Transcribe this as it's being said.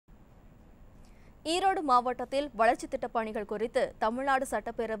ஈரோடு மாவட்டத்தில் வளர்ச்சி திட்டப் பணிகள் குறித்து தமிழ்நாடு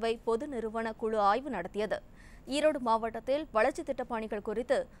சட்டப்பேரவை பொது நிறுவன குழு ஆய்வு நடத்தியது. ஈரோடு மாவட்டத்தில் வளர்ச்சி திட்டப் பணிகள்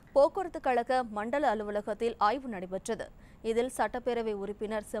குறித்து போக்குவரத்து கழக மண்டல அலுவலகத்தில் ஆய்வு நடைபெற்றது. இதில் சட்டப்பேரவை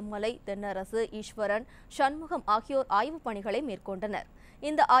உறுப்பினர் செம்மலை, தென்னரசு, ஈஸ்வரன், சண்முகம் ஆகியோர் ஆய்வுப் பணிகளை மேற்கொண்டனர்.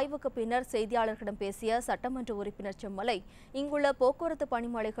 இந்த ஆய்வுக்கு பின்னர் செய்தியாளர்களிடம் பேசிய சட்டமன்ற உறுப்பினர் செம்மலை, இங்குள்ள போக்குவரத்து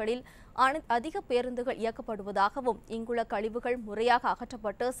பணிமனைகளில் அதிக பேருந்துகள் இயக்கப்படுவதாகவும் இங்குள்ள கழிவுகள் முறையாக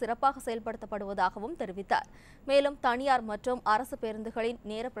அகற்றப்பட்டு சிறப்பாக செயல்படுத்தப்படுவதாகவும் தெரிவித்தார். மேலும் தனியார் மற்றும் அரசு பேருந்துகளின்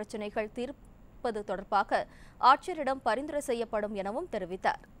நேர பிரச்சினைகள் தீர்ப்பது தொடர்பாக ஆட்சியரிடம் பரிந்துரை செய்யப்படும் எனவும்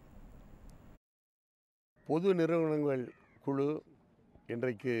தெரிவித்தார். பொது நிறுவனங்கள் குழு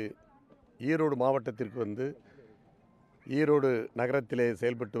இன்றைக்கு ஈரோடு மாவட்டத்திற்கு வந்து ஈரோடு நகரத்திலே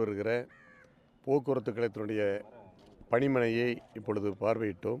செயல்பட்டு வருகிற போக்குவரத்து கழகத்தினுடைய பணிமனையை இப்பொழுது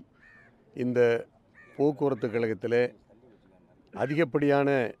பார்வையிட்டோம். இந்த போக்குவரத்து கழகத்திலே அதிகப்படியான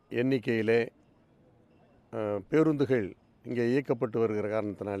எண்ணிக்கையிலே பேருந்துகள் இங்கே இயக்கப்பட்டு வருகிற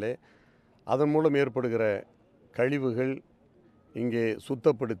காரணத்தினாலே அதன் மூலம் ஏற்படுகிற கழிவுகள் இங்கே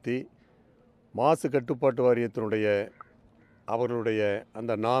சுத்தப்படுத்தி மாசு கட்டுப்பாட்டு வாரியத்தினுடைய அவர்களுடைய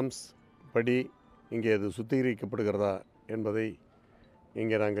அந்த நார்ம்ஸ் படி இங்கே அது சுத்திகரிக்கப்படுகிறதா என்பதை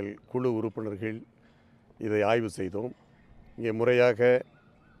இங்கே நாங்கள் குழு உறுப்பினர்கள் இதை ஆய்வு செய்தோம். இங்கே முறையாக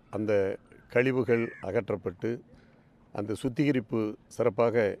அந்த கழிவுகள் அகற்றப்பட்டு அந்த சுத்திகரிப்பு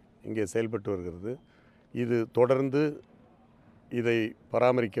சிறப்பாக இங்கே செயல்பட்டு வருகிறது. இது தொடர்ந்து இதை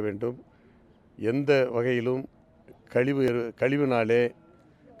பராமரிக்க வேண்டும். எந்த வகையிலும்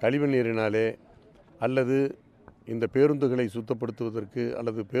கழிவு நீரினாலே அல்லது இந்த பேருந்துகளை சுத்தப்படுத்துவதற்கு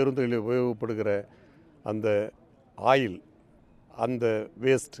அல்லது பேருந்துகளில் உபயோகப்படுகிற அந்த ஆயில், அந்த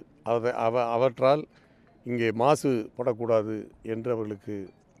வேஸ்ட் அவற்றால் இங்கே மாசுபடக்கூடாது என்று அவர்களுக்கு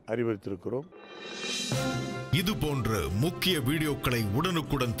அறிவுறுத்தியிருக்கிறோம். இது போன்ற முக்கிய வீடியோக்களை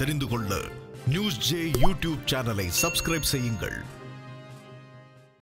உடனுக்குடன் தெரிந்து கொள்ள NewsJ யூடியூப் சேனலை சப்ஸ்கிரைப் செய்யுங்கள்.